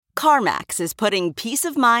CarMax is putting peace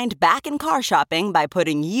of mind back in car shopping by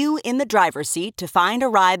putting you in the driver's seat to find a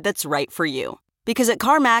ride that's right for you. Because at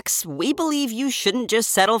CarMax, we believe you shouldn't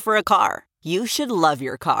just settle for a car. You should love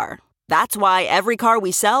your car. That's why every car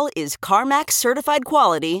we sell is CarMax certified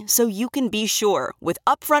quality, so you can be sure with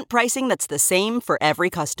upfront pricing that's the same for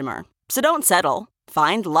every customer. So don't settle.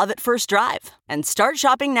 Find love at first drive and start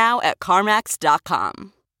shopping now at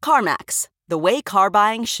CarMax.com. CarMax, the way car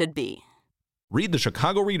buying should be. Read the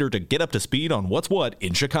Chicago Reader to get up to speed on what's what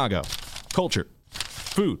in Chicago. Culture,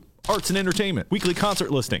 food, arts and entertainment, weekly concert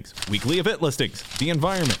listings, weekly event listings, the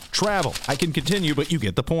environment, travel. I can continue, but you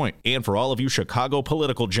get the point. And for all of you Chicago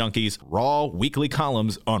political junkies, raw weekly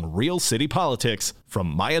columns on real city politics from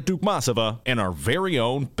Maya Dukmasova and our very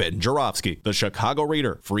own Ben Jarofsky. The Chicago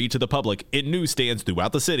Reader, free to the public in newsstands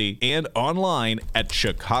throughout the city and online at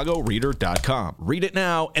chicagoreader.com. Read it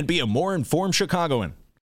now and be a more informed Chicagoan.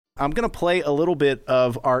 I'm going to play a little bit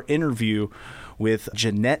of our interview with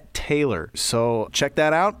Jeanette Taylor. So check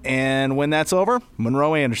that out. And when that's over,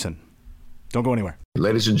 Monroe Anderson. Don't go anywhere.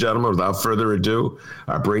 Ladies and gentlemen, without further ado,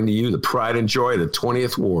 I bring to you the pride and joy of the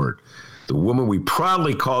 20th Ward, the woman we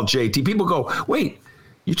proudly call JT. People go, wait,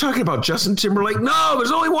 you're talking about Justin Timberlake? No,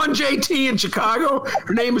 there's only one JT in Chicago.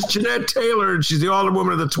 Her name is Jeanette Taylor, and she's the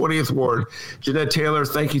alderwoman of the 20th Ward. Jeanette Taylor,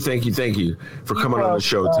 thank you for coming on the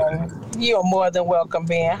show today. You're more than welcome,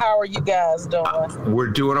 Ben. How are you guys doing? We're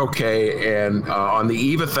doing okay, and on the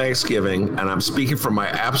eve of Thanksgiving, and I'm speaking from my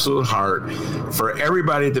absolute heart, for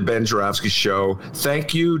everybody at the Ben Jarofsky Show,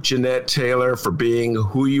 thank you, Jeanette Taylor, for being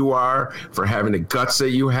who you are, for having the guts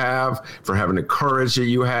that you have, for having the courage that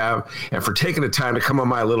you have, and for taking the time to come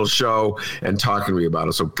on my little show and talking to me about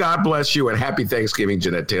it. So God bless you and happy Thanksgiving,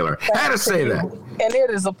 Jeanette Taylor. I had to say that. And it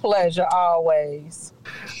is a pleasure always.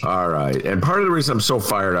 All right. And part of the reason I'm so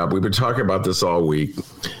fired up, we've been talking about this all week.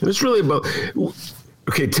 And it's really about,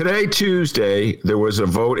 okay, today, Tuesday, there was a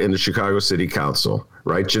vote in the Chicago City Council,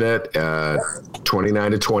 right, Jeanette?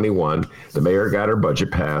 29 to 21. The mayor got her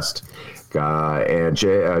budget passed. And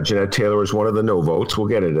Jeanette Taylor was one of the no votes. We'll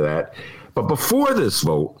get into that. But before this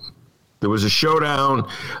vote, there was a showdown,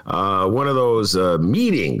 one of those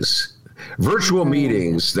meetings, virtual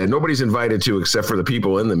meetings that nobody's invited to except for the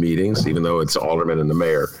people in the meetings, even though it's alderman and the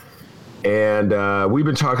mayor. And we've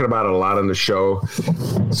been talking about it a lot on the show.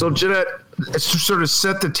 So, Jeanette, let's just sort of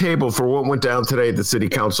set the table for what went down today at the city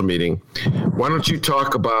council meeting. Why don't you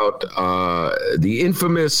talk about the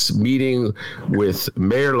infamous meeting with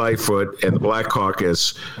Mayor Lightfoot and the Black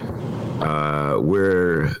Caucus,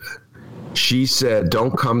 where she said,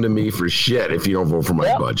 don't come to me for shit if you don't vote for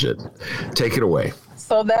my budget. Take it away.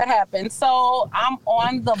 So that happened. So I'm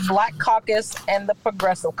on the Black Caucus and the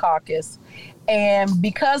Progressive Caucus. And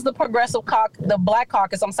because the Black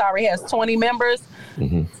Caucus, has 20 members,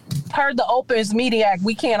 per the Opens Meeting Act,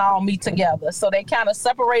 we can't all meet together. So they kind of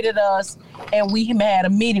separated us and we had a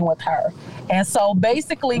meeting with her. And so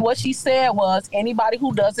basically what she said was, anybody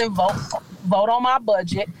who doesn't vote on my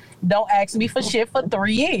budget, don't ask me for shit for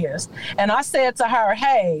 3 years. And I said to her,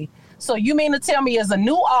 hey, so you mean to tell me as a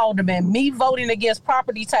new alderman, me voting against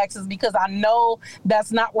property taxes because I know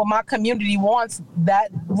that's not what my community wants,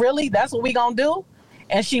 that's what we gonna do?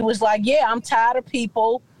 And she was like, yeah, I'm tired of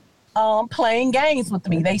people playing games with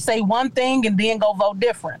me. They say one thing and then go vote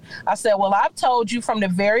different. I said, well, I've told you from the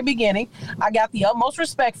very beginning, I got the utmost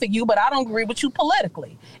respect for you, but I don't agree with you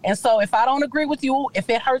politically. And so if I don't agree with you,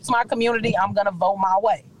 if it hurts my community, I'm gonna vote my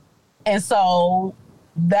way. And so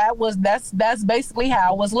that's basically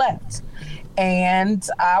how it was left. And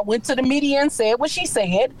I went to the media and said what she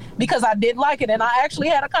said because I didn't like it. And I actually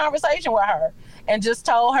had a conversation with her and just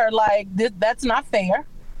told her, like, that's not fair.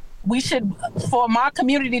 We should, for my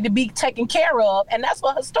community to be taken care of. And that's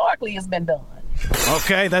what historically has been done.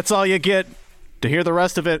 Okay, that's all you get. To hear the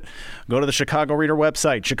rest of it, go to the Chicago Reader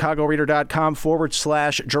website,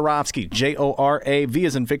 chicagoreader.com/Jarofsky, JORAV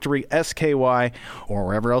as in victory, SKY, or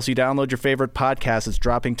wherever else you download your favorite podcast. It's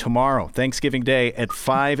dropping tomorrow, Thanksgiving Day at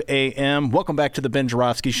 5 a.m. Welcome back to the Ben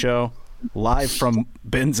Jarofsky Show, live from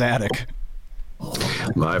Ben's attic.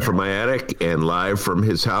 Live from my attic and live from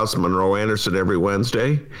his house, Monroe Anderson, every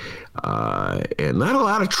Wednesday. And not a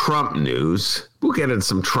lot of Trump news. We'll get into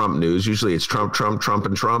some Trump news. Usually it's Trump, and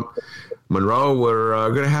Trump. Monroe, we're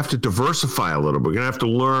going to have to diversify a little. We're going to have to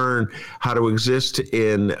learn how to exist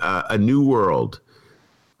in a new world.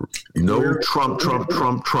 No Trump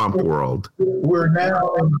world. We're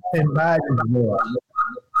now in Biden's world.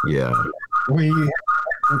 Yeah.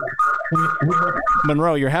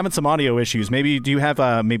 Monroe, you're having some audio issues. Maybe do you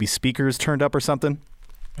have maybe speakers turned up or something?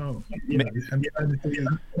 Oh, yeah.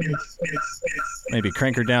 Maybe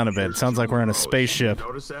crank her down a bit. Sounds like we're in a spaceship.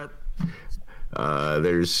 Notice that?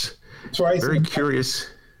 There's Twice. very curious.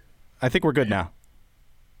 I think we're good now.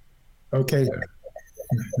 Okay.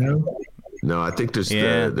 No. No, I think there's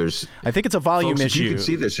I think it's a volume folks, issue. If you can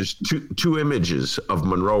see this, there's two images of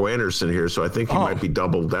Monroe Anderson here, so I think he might be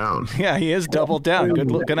doubled down. Yeah, he is doubled down. Good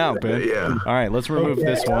looking out, Ben. Yeah. All right, let's remove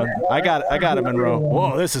this one. I got it, Monroe.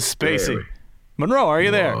 Whoa, this is spacey. Monroe, are you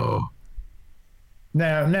there? Whoa.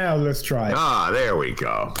 Now let's try it. There we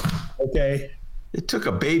go. Okay. It took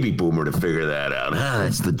a baby boomer to figure that out.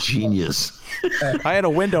 That's the genius. I had a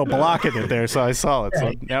window blocking it there, so I saw it.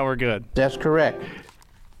 So now we're good. That's correct.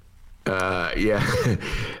 Yeah.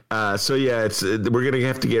 It's we're gonna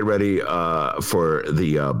have to get ready for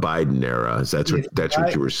the Biden era. That's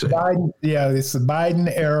what you were saying. Biden, it's the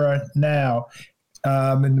Biden era now.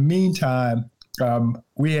 In the meantime,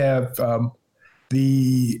 we have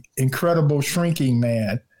the incredible shrinking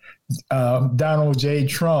man, Donald J.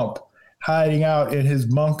 Trump, hiding out in his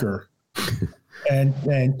bunker and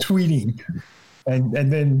tweeting.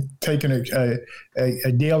 And then taking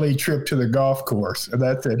a daily trip to the golf course. And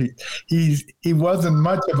that's it. He wasn't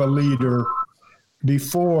much of a leader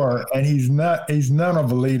before, and he's none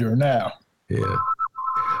of a leader now. Yeah.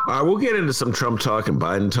 All right, we'll get into some Trump talk and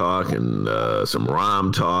Biden talk and some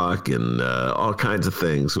Rahm talk and all kinds of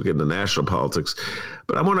things. We'll get into national politics.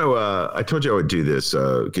 But I want to, I told you I would do this,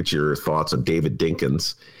 get your thoughts on David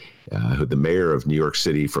Dinkins, who the mayor of New York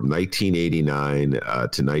City from 1989 to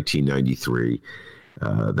 1993,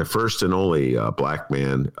 the first and only black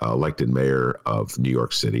man elected mayor of New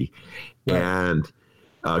York City. Right. And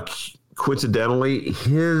coincidentally,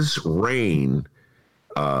 his reign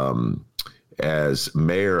as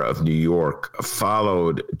mayor of New York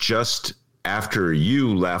followed just after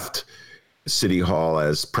you left City Hall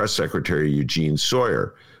as press secretary, Eugene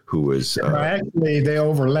Sawyer, who was... actually, they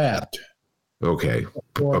overlapped. Okay,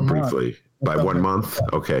 briefly. By 1 month?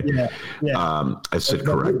 Okay. Yeah. I said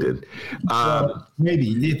corrected.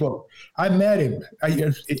 Maybe. I met him.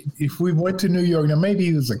 If we went to New York, now maybe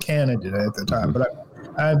he was a candidate at the time, but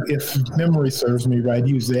if memory serves me right,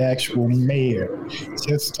 he was the actual mayor,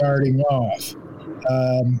 just starting off.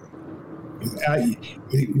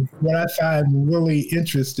 What I find really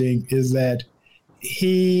interesting is that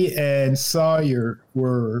he and Sawyer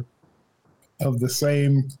were of the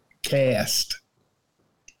same cast.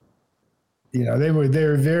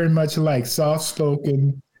 They're very much like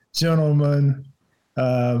soft-spoken gentlemen,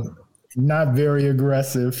 not very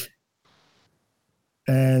aggressive,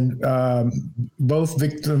 and both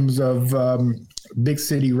victims of big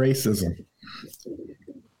city racism.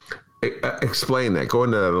 Explain that. Go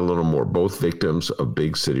into that a little more. Both victims of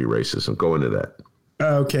big city racism. Go into that.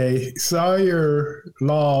 Okay. Sawyer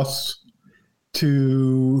lost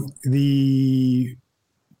to the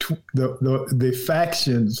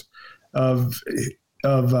factions of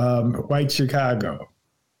white Chicago.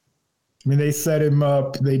 I mean, they set him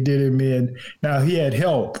up. They did him in. Now, he had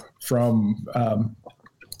help from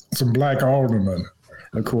some black aldermen,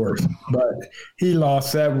 of course, but he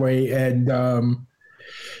lost that way. And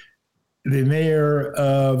the mayor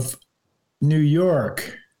of New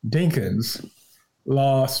York, Dinkins,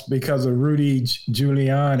 lost because of Rudy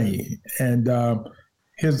Giuliani and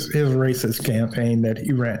his racist campaign that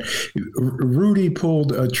he ran. Rudy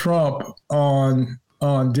pulled a Trump on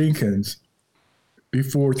Dinkins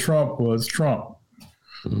before Trump was Trump.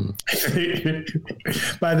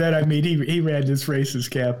 By that I mean he ran this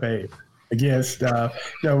racist campaign against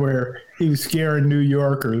where he was scaring New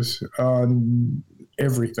Yorkers on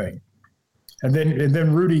everything. And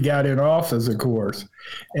then Rudy got in office, of course,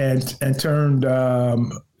 and turned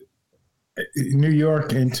New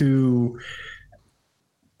York into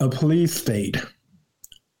a police state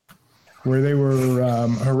where they were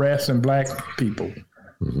harassing black people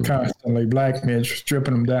constantly, black men,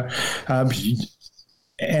 stripping them down.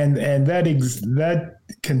 And that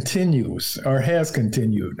continues or has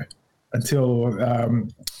continued until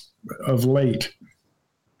of late.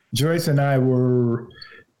 Joyce and I were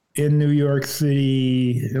in New York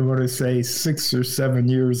City, I want to say 6 or 7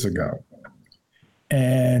 years ago.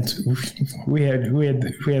 And we had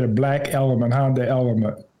a black Element, Honda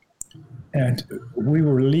Element, and we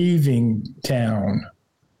were leaving town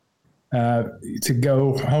to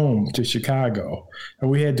go home to Chicago. And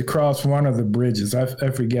we had to cross one of the bridges. I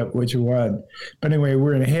forget which one. But anyway,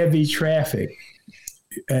 we're in heavy traffic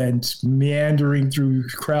and meandering through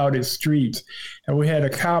crowded streets. And we had a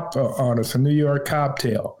cop on us, a New York cop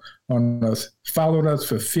tail on us, followed us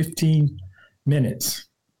for 15 minutes.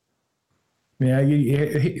 Yeah,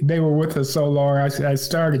 they were with us so long, I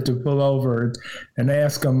started to pull over and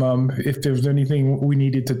ask them if there was anything we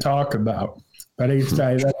needed to talk about. But I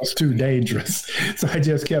decided that was too dangerous. So I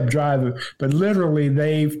just kept driving. But literally,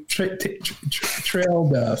 they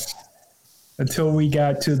trailed us until we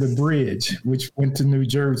got to the bridge, which went to New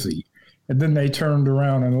Jersey. And then they turned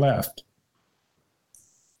around and left.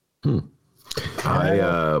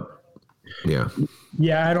 Yeah.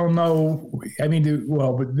 Yeah, I don't know. I mean,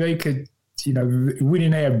 but they could, we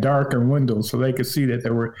didn't have darkened windows, so they could see that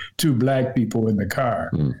there were two black people in the car.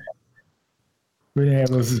 We didn't have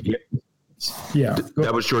those. Yeah.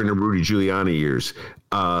 That was during the Rudy Giuliani years.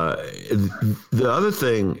 The other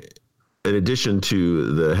thing, in addition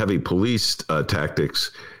to the heavy police tactics,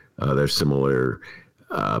 they're similar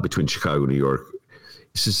between Chicago and New York.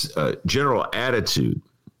 This is a general attitude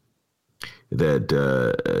that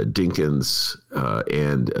Dinkins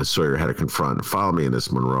and Sawyer had to confront. Follow me in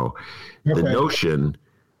this, Monroe. Okay. The notion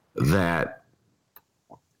that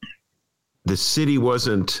the city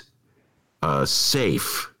wasn't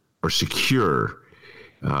safe or secure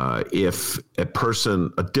if a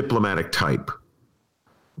diplomatic type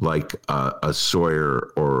like a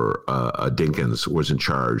Sawyer or a Dinkins was in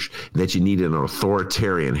charge, that you needed an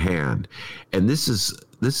authoritarian hand. And this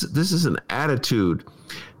is an attitude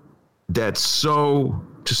that's so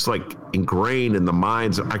just like ingrained in the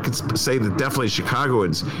minds of, I could say that definitely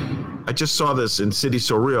Chicagoans. I just saw this in City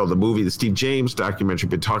So Real, the movie, the Steve James documentary.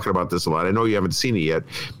 Been talking about this a lot. I know you haven't seen it yet,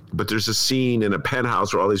 but there's a scene in a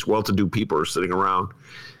penthouse where all these well-to-do people are sitting around,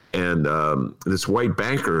 and this white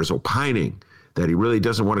banker is opining that he really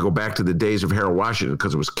doesn't want to go back to the days of Harold Washington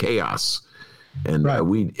because it was chaos, and right.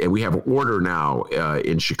 we have order now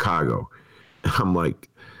in Chicago. I'm like.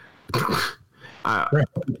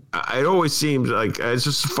 It always seems like it's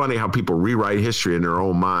just funny how people rewrite history in their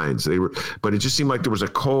own minds. But it just seemed like there was a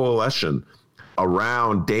coalition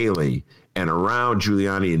around Daley and around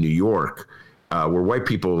Giuliani in New York, where white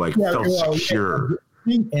people felt secure.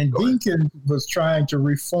 And Dinkins was trying to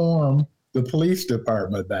reform the police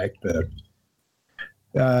department back then.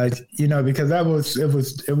 Because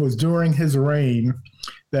it was during his reign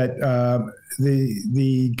that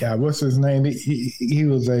the guy, what's his name? He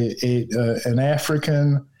was an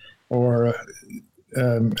African or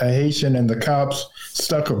a Haitian, and the cops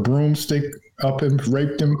stuck a broomstick up him,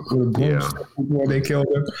 raped him with a broomstick before they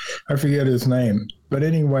killed him. I forget his name, but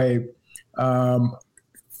anyway,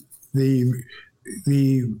 the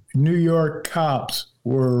New York cops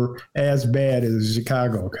were as bad as the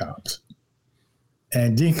Chicago cops.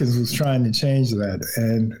 And Dinkins was trying to change that.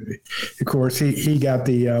 And, of course, he got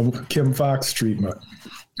the Kim Foxx treatment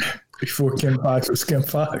before Kim Foxx was Kim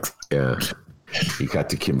Foxx. Yeah. He got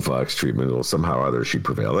the Kim Foxx treatment. Well, somehow or other she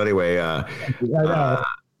prevailed. Anyway,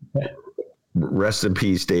 rest in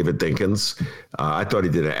peace, David Dinkins. I thought he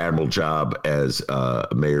did an admirable job as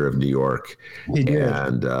mayor of New York. He did.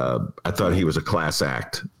 And I thought he was a class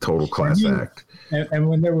act, total class act. And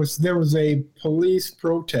when there was a police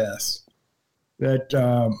protest, that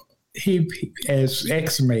he, as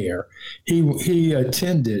ex-mayor, he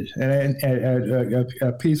attended a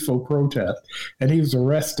peaceful protest, and he was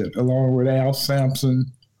arrested along with Al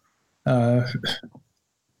Sampson, and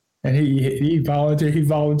he volunteered.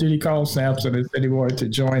 He called Sampson and said he wanted to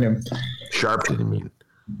join him. Sharpton, you mean?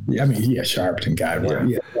 I mean, yeah, Sharpton guy.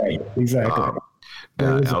 Yeah, right, exactly.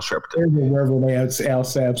 Al Sharpton. There's a Reverend Al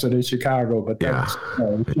Sampson in Chicago, but that was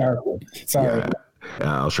Sharpton. Sorry. Yeah.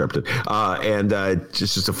 Al Sharpton. And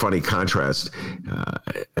just a funny contrast.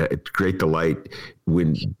 Great delight.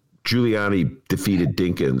 When Giuliani defeated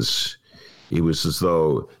Dinkins, it was as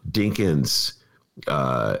though Dinkins,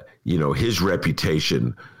 his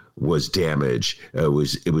reputation was damaged. It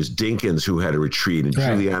was Dinkins who had to retreat, and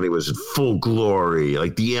Giuliani was in full glory,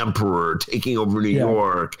 like the emperor taking over New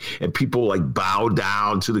York, and people bowed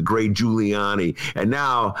down to the great Giuliani. And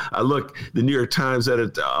now look, the New York Times had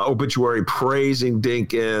an obituary praising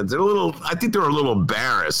Dinkins. I think they're a little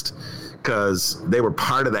embarrassed because they were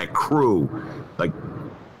part of that crew,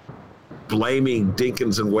 blaming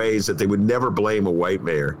Dinkins in ways that they would never blame a white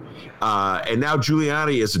mayor. And now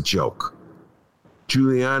Giuliani is a joke.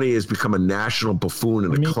 Giuliani has become a national buffoon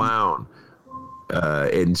and a clown.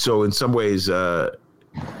 And so in some ways, Dinkins'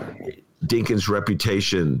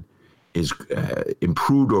 reputation is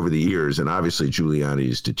improved over the years, and obviously Giuliani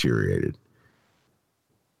is deteriorated.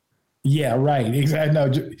 Yeah, right. Exactly. No,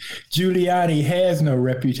 Giuliani has no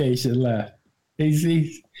reputation left.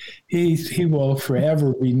 He will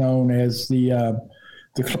forever be known as the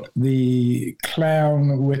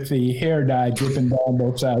clown with the hair dye dripping down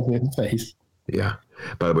both sides of his face. Yeah.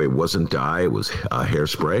 By the way, it wasn't dye. It was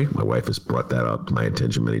hairspray. My wife has brought that up to my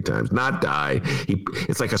attention many times. Not dye.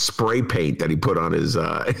 It's like a spray paint that he put on his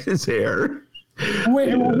hair.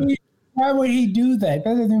 Why would he do that?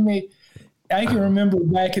 That doesn't make. I can remember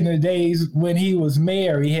back in the days when he was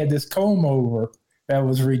mayor, he had this comb over that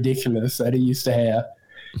was ridiculous that he used to have.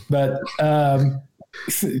 But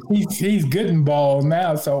he's good and bald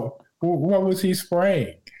now. So what was he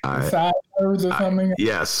spraying? Side nerves or something?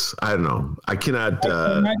 Yes, I don't know. I cannot.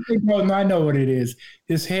 I know what it is.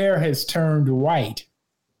 His hair has turned white,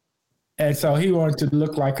 and so he wanted to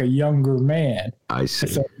look like a younger man. I see.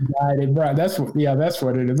 So he dyed it brown. That's what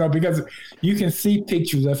it is. No, because you can see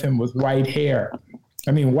pictures of him with white hair.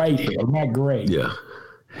 I mean, white hair, not gray. Yeah.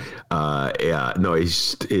 No,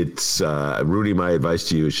 it's Rudy. My advice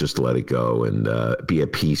to you is just let it go and be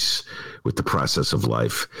at peace with the process of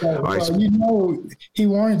life. He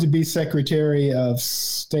wanted to be Secretary of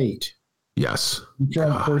State. Yes.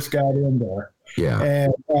 Trump first got in there. Yeah.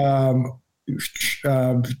 And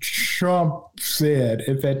Trump said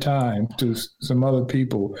at that time to some other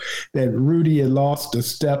people that Rudy had lost a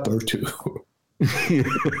step or two.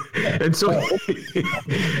 And so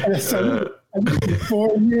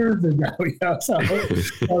 4 years ago, so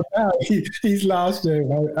now he's lost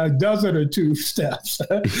a dozen or two steps.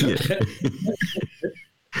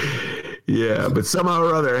 Yeah, but somehow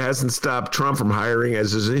or other it hasn't stopped Trump from hiring him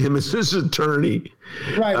as his attorney.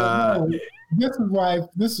 Right. This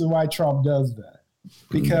is why Trump does that,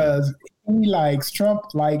 because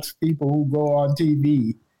Trump likes people who go on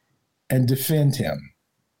TV and defend him.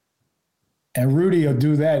 And Rudy will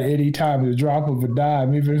do that anytime, the drop of a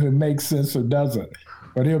dime, even if it makes sense or doesn't.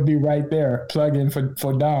 But he'll be right there, plug in for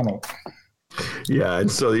Donald. Yeah,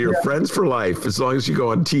 and so you're friends for life as long as you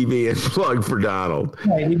go on TV and plug for Donald.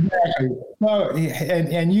 Right, exactly. Well,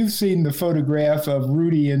 and you've seen the photograph of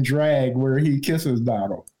Rudy in drag where he kisses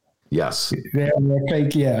Donald. Yes. They're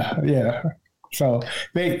fake, yeah. So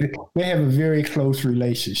they have a very close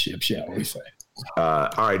relationship, shall we say. All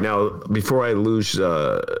right. Now, before I lose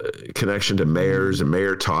connection to mayors and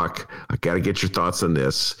mayor talk, I got to get your thoughts on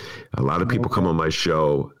this. A lot of people come on my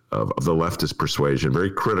show of the leftist persuasion, very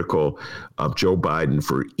critical of Joe Biden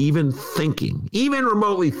for even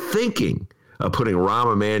remotely thinking of putting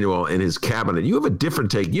Rahm Emanuel in his cabinet. You have a different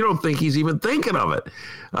take. You don't think he's even thinking of it.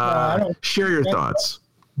 Share your thoughts.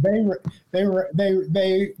 They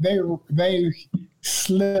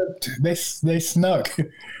snuck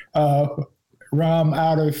Rahm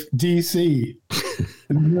out of D.C.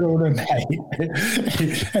 in the middle of the night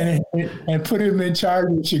and put him in charge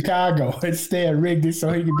of Chicago instead, rigged it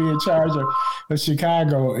so he could be in charge of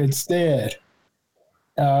Chicago instead.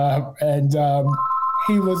 He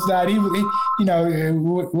was not,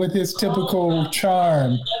 with his typical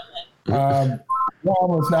charm, Rahm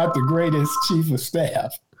was not the greatest chief of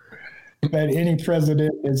staff that any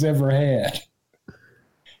president has ever had.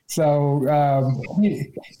 So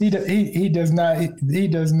he does not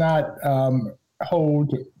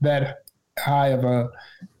hold that high of a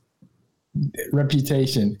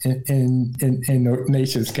reputation in the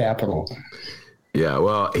nation's capital. Yeah,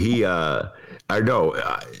 well, I know.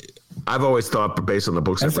 I've always thought, based on the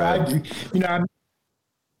books I've read,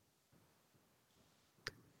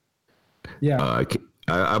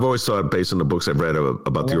 I've always thought, based on the books I've read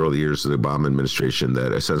about the early years of the Obama administration,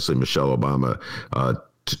 that essentially Michelle Obama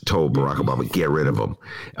told Barack Obama, get rid of him.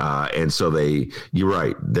 And so you're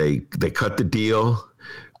right, they cut the deal.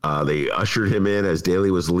 They ushered him in as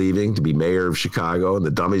Daley was leaving to be mayor of Chicago, and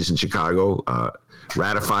the dummies in Chicago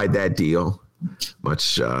ratified that deal,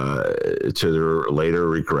 much to their later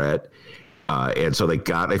regret. And so they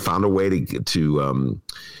found a way to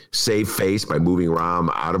save face by moving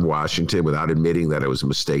Rahm out of Washington without admitting that it was a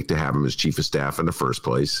mistake to have him as chief of staff in the first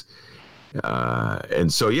place.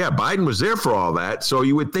 And so, Biden was there for all that. So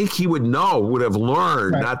you would think he would have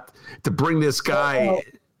learned not to bring this guy.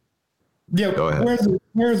 Go ahead.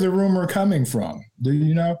 Where's the rumor coming from? Do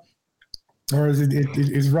you know? Or is it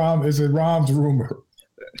Rahm's rumor?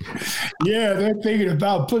 Yeah, they're thinking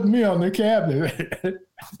about putting me on the cabinet.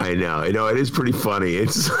 I know. It is pretty funny.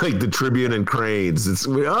 It's like the Tribune and Cranes.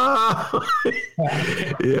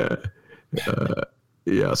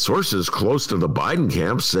 Yeah. Sources close to the Biden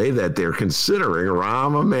camp say that they're considering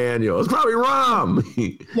Rahm Emanuel. It's probably Rahm.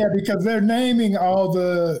 Yeah, because they're naming all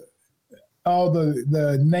the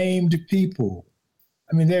named people.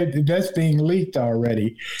 I mean, that's being leaked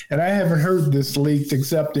already, and I haven't heard this leaked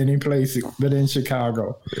except any place but in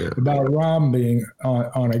Chicago about Rahm being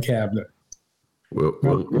on a cabinet. Well,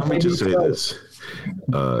 let me just say this,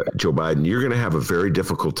 Joe Biden, you're going to have a very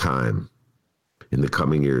difficult time in the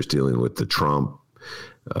coming years dealing with the Trump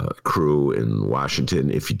crew in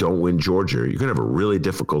Washington. If you don't win Georgia, you're going to have a really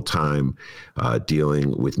difficult time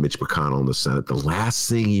dealing with Mitch McConnell in the Senate. The last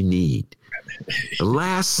thing you need The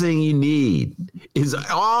last thing you need is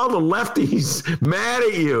all the lefties mad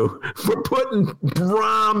at you for putting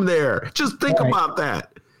Rahm there. Just think about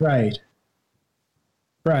that. Right.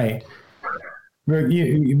 But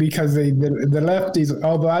because the lefties,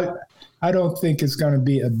 although I don't think it's going to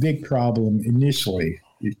be a big problem initially.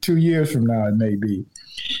 2 years from now, it may be.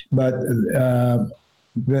 But the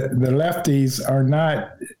lefties are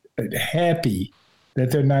not happy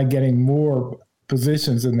that they're not getting more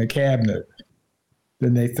positions in the cabinet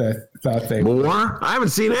than they thought they would. More? I haven't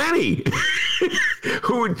seen any.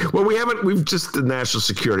 We've just the national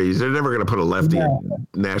security. They're never going to put a lefty in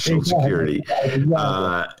national security. Exactly.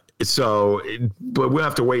 But we'll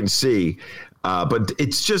have to wait and see. But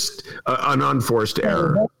it's just an unforced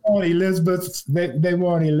error. They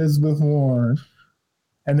want Elizabeth Warren,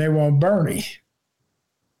 and they want Bernie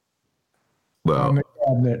on the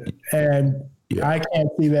cabinet. And I can't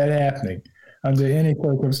see that happening under any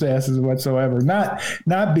circumstances whatsoever. Not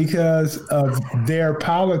because of their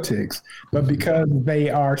politics, but because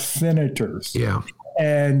they are senators. Yeah.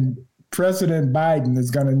 And President Biden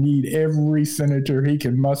is going to need every senator he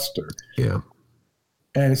can muster. Yeah.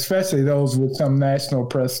 And especially those with some national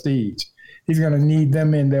prestige. He's going to need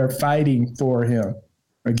them in there fighting for him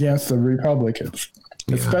against the Republicans.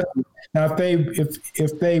 Yeah. Especially now,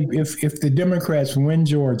 if the Democrats win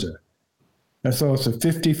Georgia, and so it's a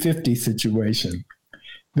 50-50 situation,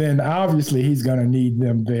 then obviously he's going to need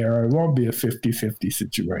them there. It won't be a 50-50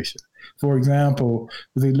 situation. For example,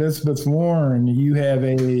 with Elizabeth Warren, you have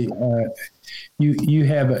a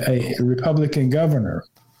Republican governor.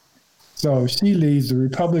 So if she leaves, the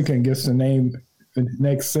Republican gets to name the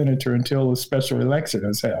next senator until a special election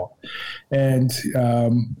is held. And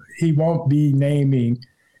he won't be naming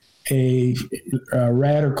a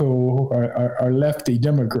radical or lefty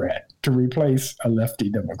Democrat to replace a lefty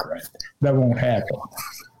Democrat. That won't happen.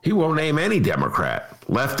 He won't name any Democrat,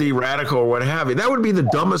 lefty, radical, or what have you. That would be the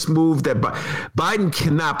dumbest move that Biden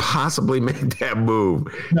cannot possibly make that move.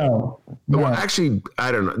 No. Well, actually,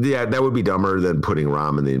 I don't know. Yeah, that would be dumber than putting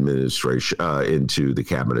Rahm in the administration into the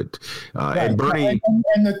cabinet. Right. And Bernie.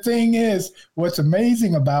 And the thing is, what's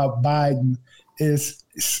amazing about Biden is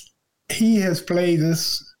he has played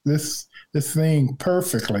this thing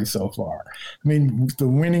perfectly so far. I mean, the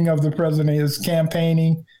winning of the president, his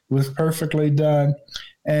campaigning was perfectly done.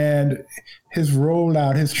 And his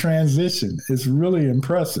rollout, his transition is really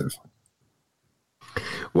impressive.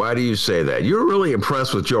 Why do you say that? You're really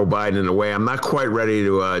impressed with Joe Biden in a way. I'm not quite ready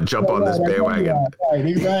to jump on this bandwagon. Right,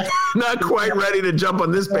 exactly. Not quite ready to jump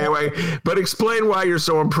on this bandwagon, but explain why you're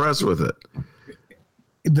so impressed with it.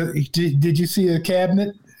 Did you see the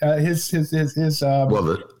cabinet? The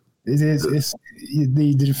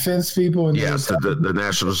defense people? And yes, the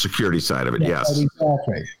national security side of it, yes.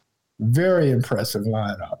 Exactly. Very impressive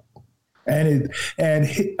lineup. And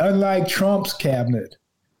unlike Trump's cabinet,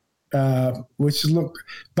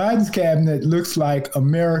 Biden's cabinet looks like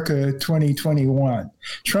America 2021.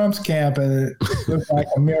 Trump's cabinet looks like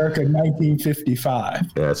America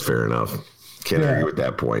 1955. That's fair enough. Can't argue with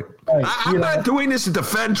that point. Right. I'm not doing this to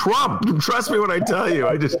defend Trump. Trust me when I tell you.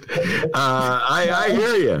 I just, I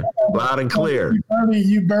hear you loud and clear.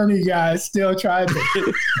 You Bernie guys still trying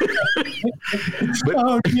to.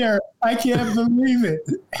 Oh dear, I can't believe it.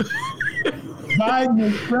 Biden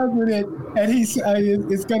is president, and he's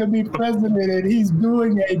going to be president, and he's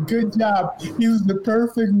doing a good job. He was the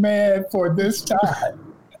perfect man for this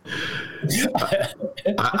time.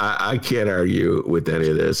 I can't argue with any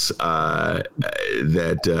of this. As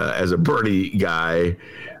a Bernie guy,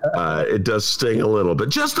 it does sting a little bit.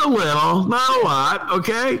 Just a little, not a lot,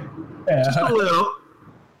 okay? Yeah. Just a little.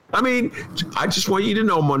 I mean, I just want you to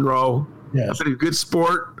know, Monroe, yes. I've been a good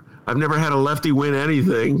sport. I've never had a lefty win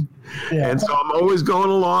anything. Yeah. And so I'm always going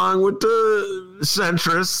along with the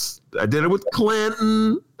centrists. I did it with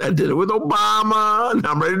Clinton. I did it with Obama. And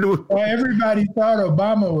I'm ready to do it. Well, everybody thought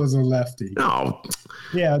Obama was a lefty. No.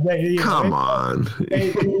 Yeah. Come on.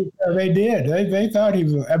 They did. They thought he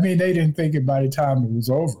was. I mean, they didn't think it by the time it was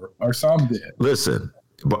over, or some did. Listen,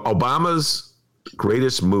 but Obama's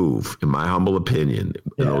greatest move, in my humble opinion,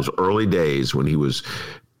 in those early days when he was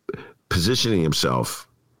positioning himself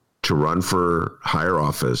to run for higher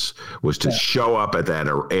office, was to show up at that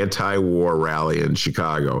anti-war rally in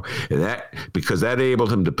Chicago, and because that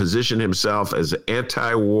enabled him to position himself as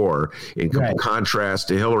anti-war in contrast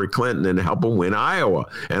to Hillary Clinton and help him win Iowa.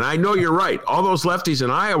 And I know you're right. All those lefties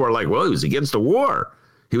in Iowa are like, well, he was against the war.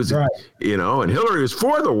 He was, and Hillary was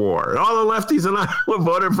for the war. And all the lefties in Iowa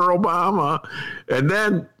voted for Obama. And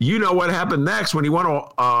then you know what happened next when he won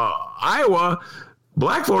Iowa.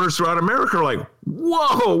 black voters throughout America are like,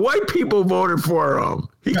 whoa, white people voted for him.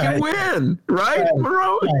 He can win, right,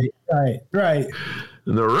 Monroe? Right.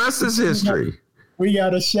 And the rest is history. We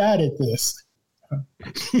got a shot at this.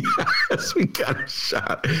 Yes, we got a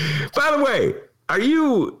shot. By the way, are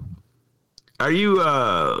you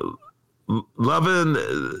loving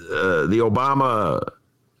the Obama?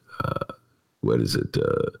 What is it?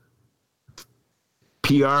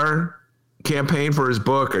 PR campaign for his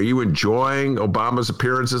book. Are you enjoying Obama's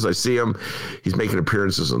appearances? I see him. He's making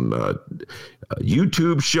appearances on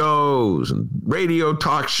YouTube shows and radio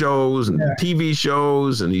talk shows and TV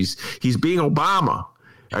shows, and he's being Obama.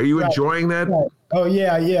 Are you enjoying that? Right. Oh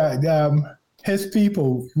yeah. His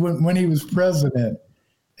people, when he was president,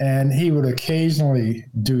 and he would occasionally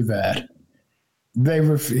do that.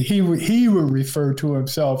 He would refer to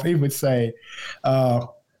himself. He would say, "The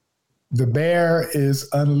bear is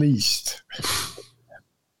unleashed."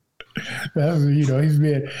 He's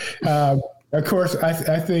been. Of course,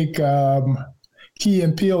 I think Key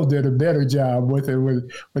and Peele did a better job with it when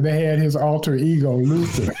they had his alter ego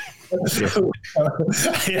Luther. I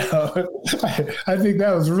think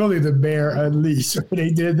that was really the bear unleashed when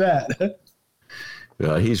they did that.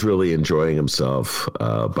 He's really enjoying himself.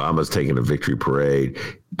 Obama's taking a victory parade.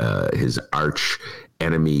 His arch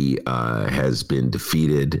enemy has been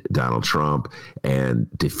defeated, Donald Trump, and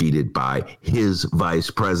defeated by his vice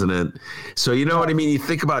president. So you know what I mean? You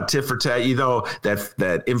think about tit for tat. You know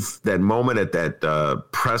that moment at that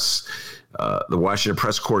press, the Washington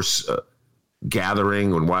press corps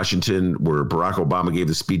gathering in Washington where Barack Obama gave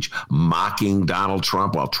the speech mocking Donald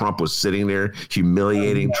Trump while Trump was sitting there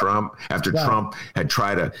humiliating Trump after Trump had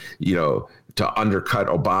tried to undercut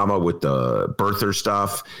Obama with the birther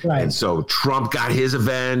stuff. Right. And so Trump got his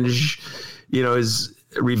revenge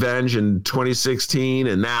in 2016.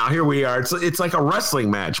 And now here we are. It's like a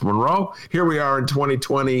wrestling match, Monroe. Here we are in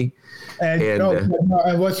 2020. And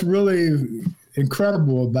what's really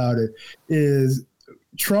incredible about it is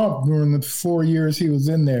Trump, during the 4 years he was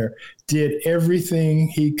in there, did everything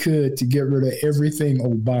he could to get rid of everything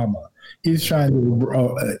Obama. He's trying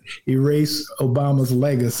to erase Obama's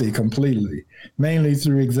legacy completely, mainly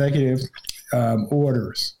through executive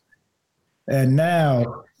orders. And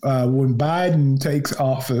now, when Biden takes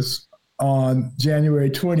office on January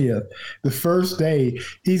 20th, the first day,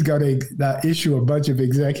 he's going to issue a bunch of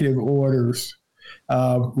executive orders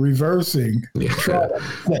reversing Trump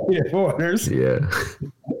executive orders. Yeah.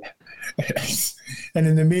 And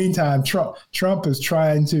in the meantime, Trump is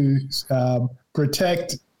trying to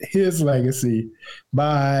protect his legacy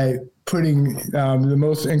by putting the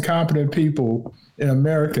most incompetent people in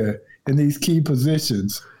America in these key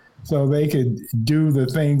positions so they could do the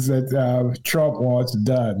things that Trump wants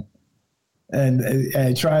done,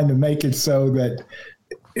 and trying to make it so that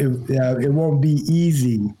it won't be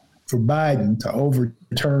easy for Biden to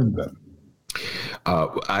overturn them.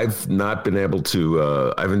 I've not been able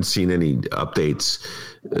to, I haven't seen any updates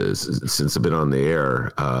since I've been on the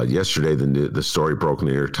air. Yesterday, the story broke in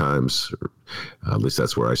the New York Times, at least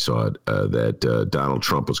that's where I saw it, that Donald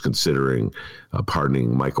Trump was considering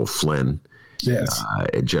pardoning Michael Flynn. Yes.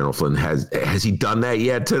 General Flynn. Has he done that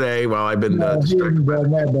yet today? Well, I've been distracted by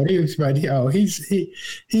that, but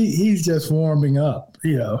he's just warming up,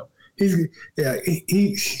 He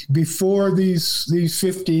before these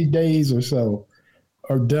 50 days or so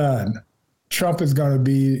are done, Trump is going to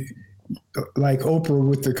be like Oprah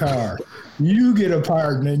with the car. You get a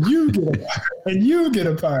pardon, and you get a pardon, and you get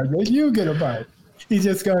a pardon, and you get a pardon. He's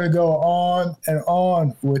just going to go on and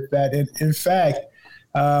on with that. And in fact,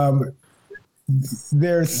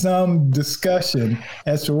 there's some discussion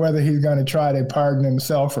as to whether he's going to try to pardon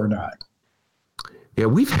himself or not. Yeah,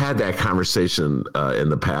 we've had that conversation in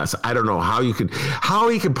the past. I don't know how he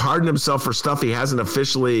could pardon himself for stuff he hasn't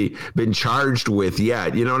officially been charged with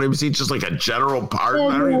yet. You know what I mean? Is he just like a general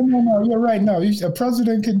pardon? No, you're right. No, a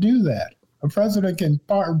president can do that. A president can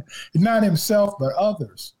pardon not himself but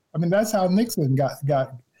others. I mean, that's how Nixon got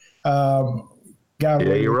away. Yeah,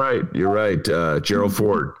 you're right. Gerald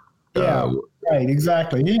Ford. Yeah, right.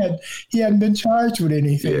 Exactly. He hadn't been charged with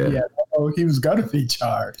anything yet. He was going to be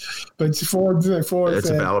charged, but Ford that's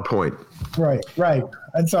said, a valid point. Right.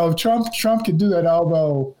 And so Trump can do that,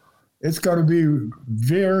 although it's going to be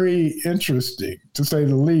very interesting, to say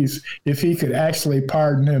the least, if he could actually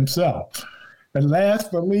pardon himself. And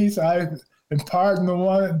last but least, and pardon the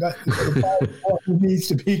one who needs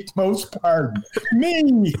to be most pardoned,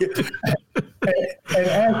 me. and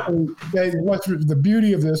actually, what's the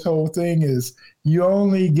beauty of this whole thing is you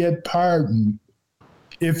only get pardoned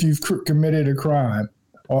if you've committed a crime,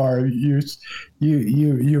 or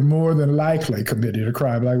you're more than likely committed a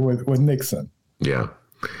crime, like with Nixon. Yeah.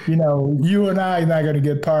 You and I are not going to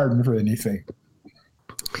get pardoned for anything.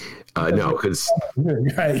 No, because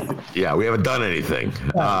right. Yeah, we haven't done anything.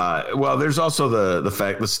 Well, there's also the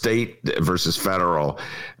fact the state versus federal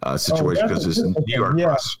situation, because there's New York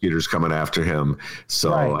prosecutors coming after him.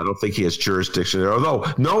 So I don't think he has jurisdiction there. Although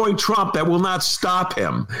knowing Trump, that will not stop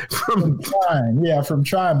him from trying. Yeah, from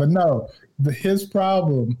trying. But no, his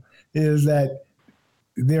problem is that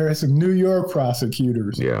there are some New York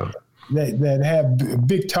prosecutors. That have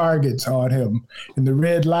big targets on him, and the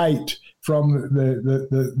red light from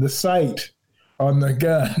the sight on the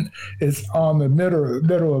gun is on the middle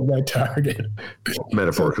of that target.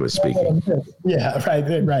 Metaphorically speaking. Yeah,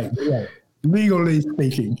 right. Legally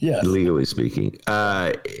speaking, yes. Legally speaking.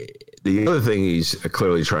 The other thing he's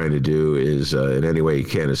clearly trying to do is, in any way he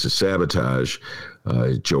can, is to sabotage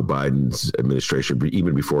Joe Biden's administration,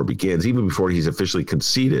 even before it begins, even before he's officially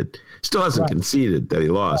conceded. Still hasn't conceded that he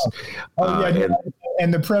lost.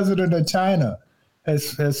 And the president of China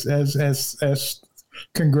has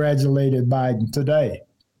congratulated Biden today.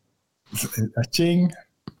 Ching.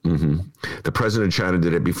 Mm-hmm. The president of China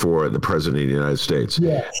did it before the president of the United States.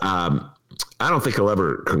 Yes. I don't think he'll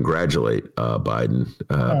ever congratulate Biden,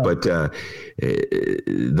 but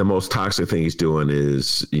the most toxic thing he's doing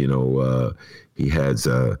is, he has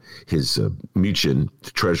his Mnuchin,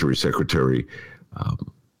 the Treasury Secretary,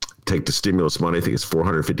 take the stimulus money. I think it's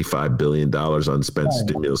 $455 billion unspent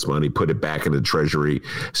stimulus money, put it back in the Treasury.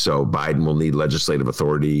 So Biden will need legislative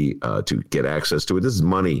authority to get access to it. This is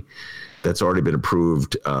money that's already been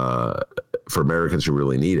approved for Americans who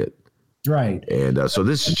really need it. Right. And so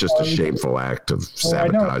this is just a shameful act of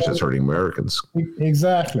sabotage that's hurting Americans.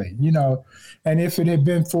 Exactly. And if it had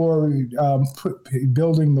been for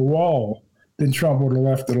building the wall, then Trump would have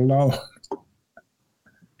left it alone.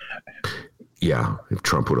 Yeah, if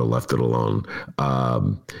Trump would have left it alone.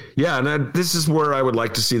 And this is where I would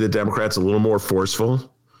like to see the Democrats a little more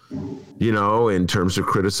forceful, in terms of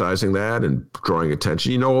criticizing that and drawing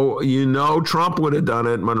attention. Trump would have done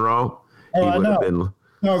it, Monroe. Oh, I know.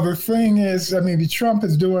 No, the thing is, Trump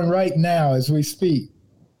is doing right now as we speak.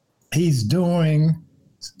 He's doing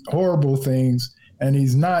horrible things, and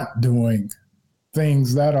he's not doing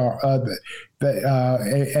things that are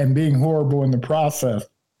and being horrible in the process.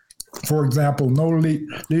 For example, no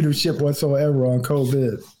leadership whatsoever on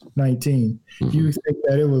COVID-19. Mm-hmm. You think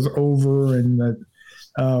that it was over and that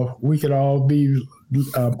we could all be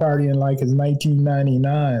partying like it's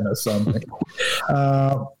 1999 or something.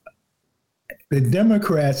 The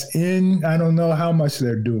Democrats I don't know how much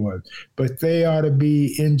they're doing, but they ought to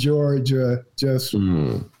be in Georgia just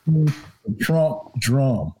Trump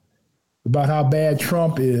drum about how bad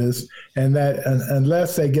Trump is, and that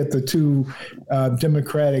unless they get the two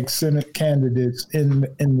Democratic Senate candidates in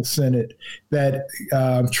the Senate, that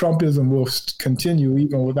Trumpism will continue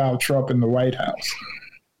even without Trump in the White House.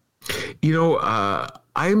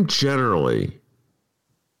 I'm generally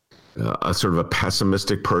a sort of a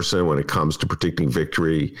pessimistic person when it comes to predicting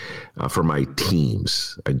victory for my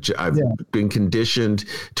teams. I've been conditioned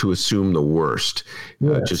to assume the worst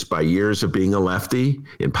just by years of being a lefty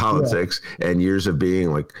in politics and years of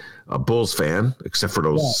being like a Bulls fan, except for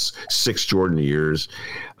those 6 Jordan years.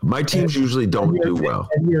 My teams usually don't do well.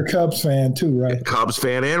 And you're a Cubs fan too, right? Cubs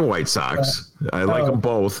fan and White Sox. I like them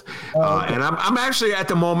both. And I'm actually at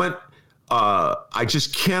the moment, I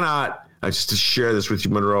just cannot. Just to share this with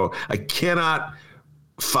you, Monroe, I cannot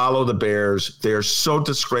follow the Bears. They're so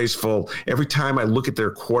disgraceful. Every time I look at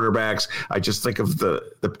their quarterbacks, I just think of the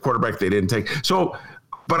quarterback they didn't take. So,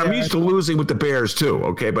 but I'm used to losing with the Bears too.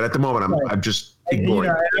 Okay, but at the moment, I'm just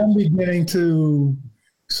ignoring. I'm beginning to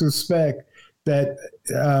suspect that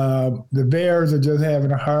the Bears are just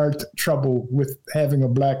having a hard trouble with having a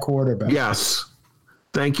black quarterback. Yes.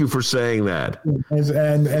 Thank you for saying that.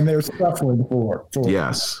 And they're suffering for it.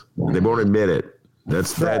 Yes. They won't admit it.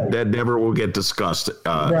 That never will get discussed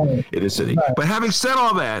in the city. Right. But having said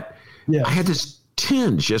all that, I had this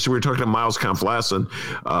tinge. Yes, we were talking to Miles Kampf-Lassin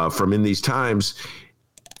from In These Times.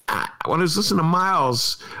 When I was listening to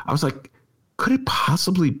Miles, I was like, could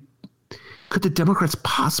the Democrats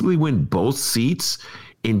possibly win both seats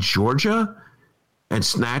in Georgia and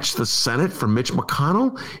snatch the Senate from Mitch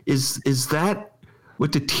McConnell? Is that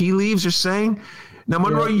what the tea leaves are saying? Now,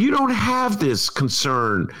 Monroe, you don't have this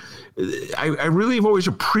concern. I really have always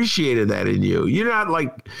appreciated that in you. You're not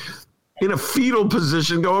like in a fetal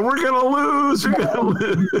position going, we're going to lose.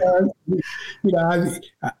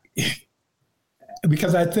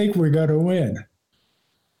 Because I think we're going to win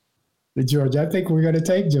Georgia. I think we're going to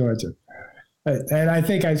take Georgia. And I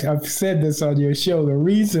think I've said this on your show. The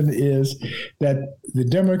reason is that the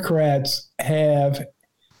Democrats have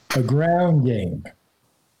a ground game.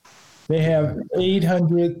 They have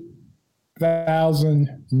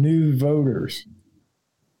 800,000 new voters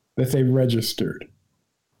that they registered,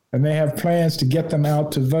 and they have plans to get them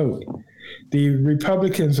out to vote. The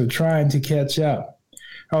Republicans are trying to catch up.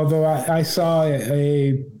 Although I saw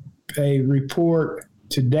a report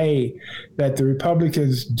today that the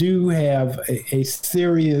Republicans do have a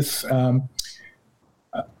serious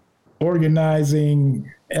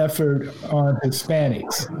organizing effort on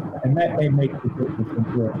Hispanics, and that may make the difference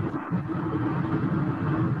as well.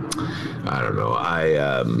 I don't know.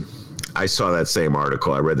 I saw that same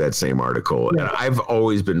article. I read that same article, and I've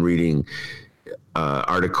always been reading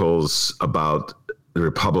articles about the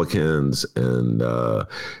Republicans and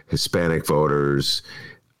Hispanic voters,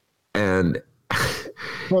 and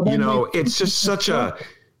it's just such a.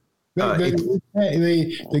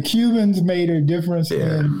 The Cubans made a difference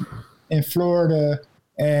in Florida,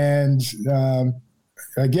 and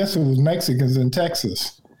I guess it was Mexicans in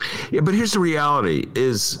Texas. Yeah, but here's the reality: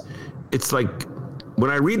 is it's like when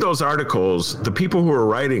I read those articles, the people who are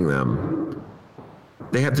writing them,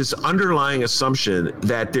 they have this underlying assumption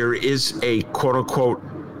that there is a quote unquote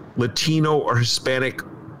Latino or Hispanic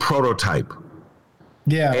prototype.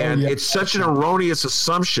 Yeah, and it's such an erroneous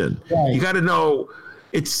assumption. Right. You got to know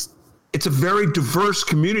it's a very diverse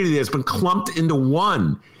community that's been clumped into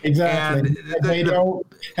one. Exactly.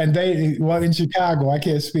 And in Chicago, I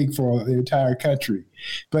can't speak for the entire country,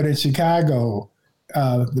 but in Chicago,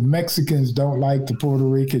 the Mexicans don't like the Puerto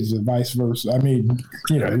Ricans and vice versa. I mean,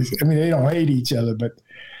 they don't hate each other, but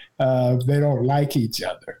they don't like each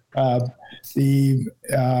other. The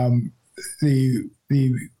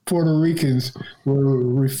Puerto Ricans were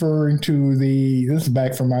referring to this is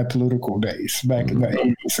back from my political days, back in the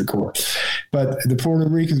 80s, of course. But the Puerto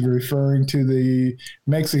Ricans were referring to the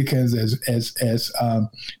Mexicans as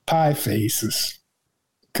pie faces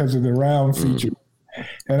because of the round feature.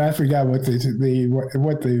 And I forgot what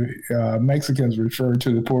the Mexicans referred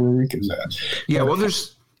to the Puerto Ricans as. Yeah, well,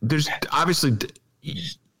 there's obviously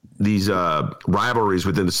these rivalries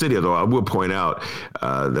within the city, although I will point out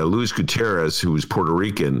that Luis Gutierrez, who was Puerto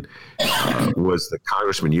Rican, was the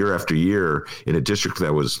congressman year after year in a district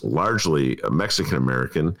that was largely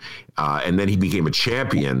Mexican-American, and then he became a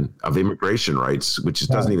champion of immigration rights, which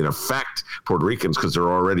doesn't even affect Puerto Ricans because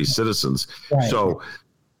they're already citizens. Right. So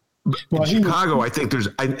in Chicago, I think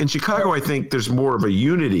there's more of a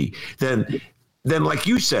unity than like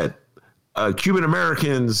you said, Cuban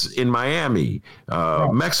Americans in Miami,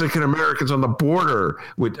 Mexican Americans on the border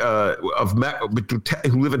with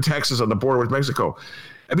who live in Texas on the border with Mexico.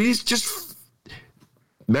 I mean, it's just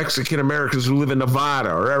Mexican Americans who live in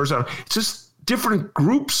Nevada or Arizona. It's just different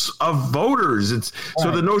groups of voters.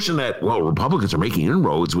 So the notion that Republicans are making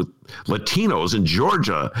inroads with Latinos in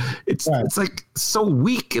Georgia, it's like so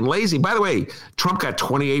weak and lazy. By the way, Trump got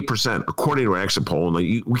 28% according to an exit poll, and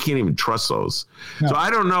we can't even trust those. No. So I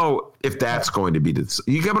don't know if that's going to be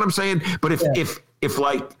you get what I'm saying? But if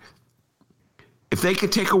they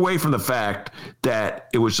could take away from the fact that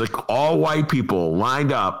it was like all white people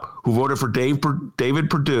lined up who voted for David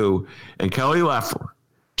Perdue and Kelly Loeffler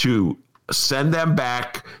to send them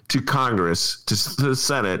back to Congress, to the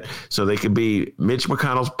Senate, so they could be Mitch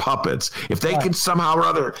McConnell's puppets. If they can somehow or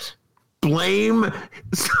other blame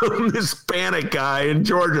some Hispanic guy in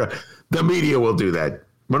Georgia, the media will do that.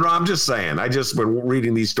 Monroe, I'm just saying. I just been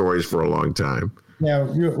reading these stories for a long time. Yeah,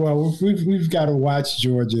 well, we've got to watch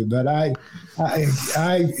Georgia, but I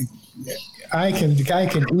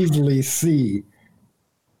can easily see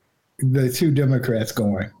the two Democrats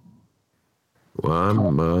going. Well,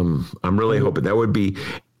 I'm really hoping that would be,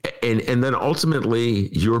 and then ultimately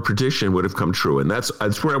your prediction would have come true, and that's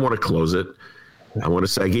where I want to close it. I want to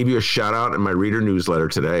say I gave you a shout out in my reader newsletter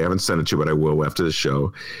today. I haven't sent it to you, but I will after the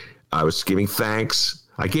show. I was giving thanks.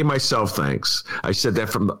 I gave myself thanks. I said that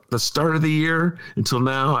from the start of the year until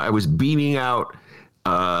now. I was beaming out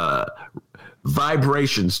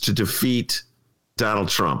vibrations to defeat Donald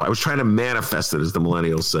Trump. I was trying to manifest it, as the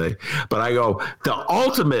millennials say. But I go, the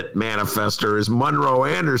ultimate manifester is Monroe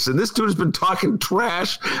Anderson. This dude has been talking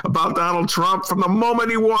trash about Donald Trump from the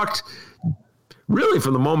moment he walked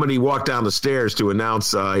down the stairs to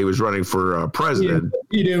announce he was running for president.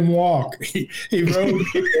 He didn't walk. He rode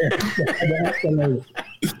there. I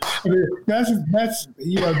mean, that's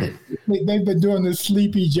they've been doing this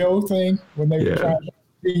Sleepy Joe thing when they were trying to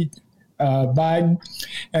beat Biden,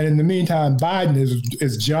 and in the meantime, Biden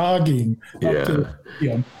is jogging up to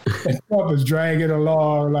him, and Trump is dragging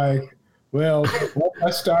along like, well, once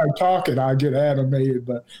I start talking, I'll get animated,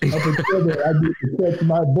 but up until then, I need to catch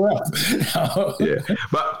my breath. Yeah,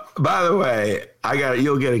 but By the way,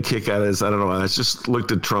 you'll get a kick out of this. I don't know. I just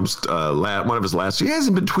looked at Trump's one of his last. He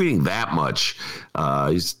hasn't been tweeting that much.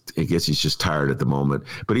 I guess he's just tired at the moment.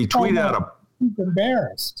 But he tweeted out he's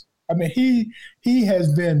embarrassed. I mean, he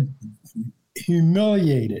has been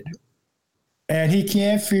humiliated, and he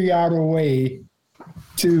can't figure out a way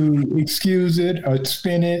to excuse it or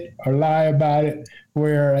spin it or lie about it.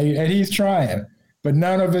 And he's trying, but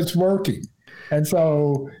none of it's working. And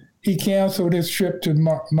so he canceled his trip to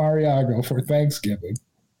Mar-a-Lago for Thanksgiving.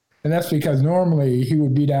 And that's because normally he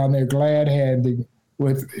would be down there glad-handing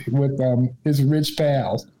with his rich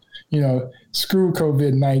pals. Screw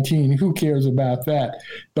COVID-19. Who cares about that?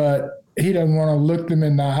 But he doesn't want to look them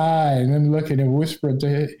in the eye and then look at him and whisper to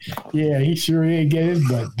him, yeah, he sure ain't get his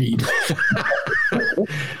butt beat.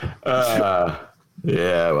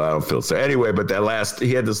 Yeah, well, I don't feel so. Anyway, but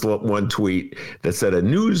he had this one tweet that said a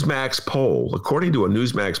Newsmax poll, according to a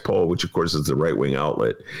Newsmax poll, which of course is the right-wing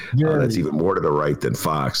outlet, that's even more to the right than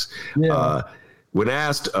Fox. Yeah. When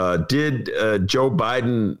asked, did Joe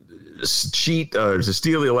Biden cheat to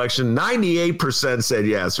steal the election, 98% said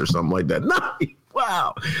yes or something like that.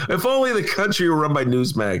 Wow. If only the country were run by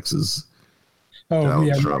Newsmaxes. Oh,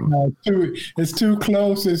 yeah, no, it's too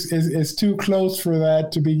close. It's too close for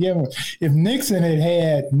that to begin with. If Nixon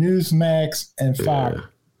had Newsmax and Fox,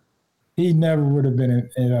 he never would have been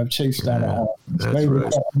chased out of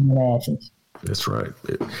office. That's right.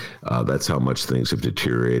 That's how much things have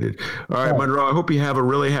deteriorated. All right, Monroe, I hope you have a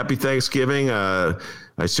really happy Thanksgiving. I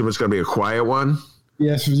assume it's going to be a quiet one.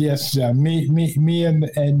 Yes. Me and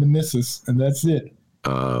the missus, and that's it.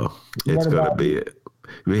 It's going to be it.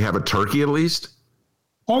 We have a turkey at least?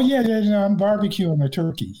 Oh, yeah, I'm barbecuing a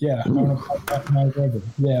turkey. Yeah. I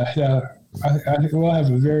will have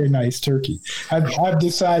a very nice turkey. I've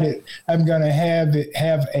decided I'm going to have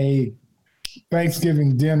a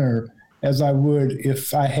Thanksgiving dinner as I would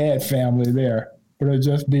if I had family there. But it'll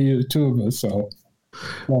just be the two of us. So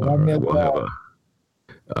we'll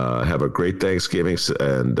have a great Thanksgiving,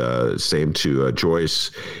 and same to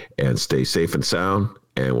Joyce, and stay safe and sound.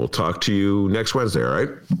 And we'll talk to you next Wednesday, all right?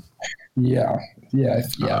 Yeah.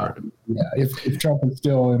 If Trump is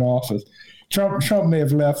still in office, Trump may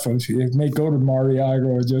have left. He may go to Mar-a-Lago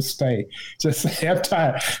or just stay. Just say, I'm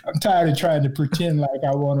tired of trying to pretend like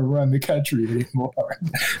I want to run the country anymore.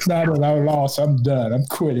 Now that I lost, I'm done. I'm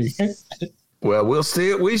quitting. Well, we'll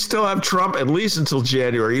see. We still have Trump at least until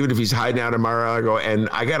January, even if he's hiding out in Mar-a-Lago. And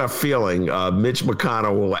I got a feeling Mitch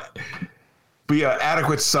McConnell will be an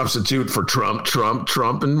adequate substitute for Trump,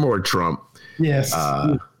 and more Trump. Yes.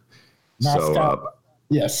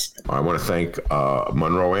 Yes. I want to thank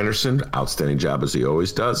Monroe Anderson. Outstanding job as he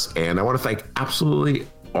always does. And I want to thank absolutely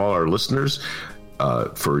all our listeners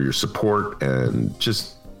for your support and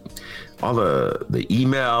just all the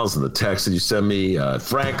emails and the texts that you send me.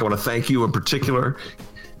 Frank, I want to thank you in particular,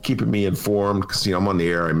 keeping me informed, because I'm on the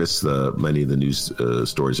air. I miss many of the news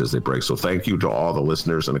stories as they break. So thank you to all the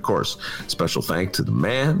listeners, and of course, special thanks to the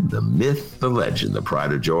man, the myth, the legend, the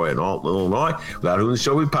pride of joy in Alton, Illinois, without whom the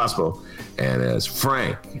show would be possible. And as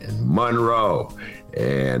Frank and Monroe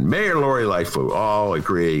and Mayor Lori Lightfoot all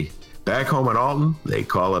agree, back home in Alton, they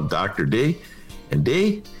call up Dr. D. And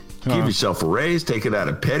D, give yourself a raise, take it out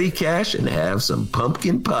of petty cash, and have some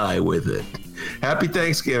pumpkin pie with it. Happy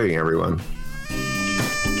Thanksgiving, everyone.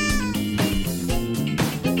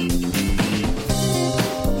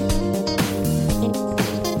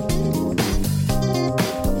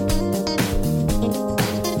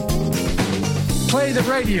 Play the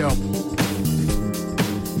radio.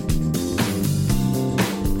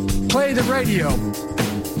 Play the radio.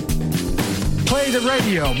 Play the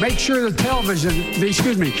radio. Make sure the television,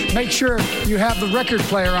 make sure you have the record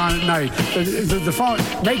player on at night. The phone,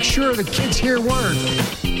 make sure the kids hear word.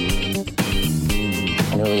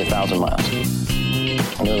 Nearly 1,000 miles.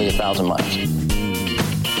 Nearly 1,000 miles.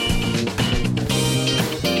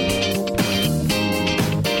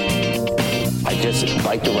 I just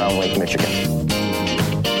biked around Lake Michigan.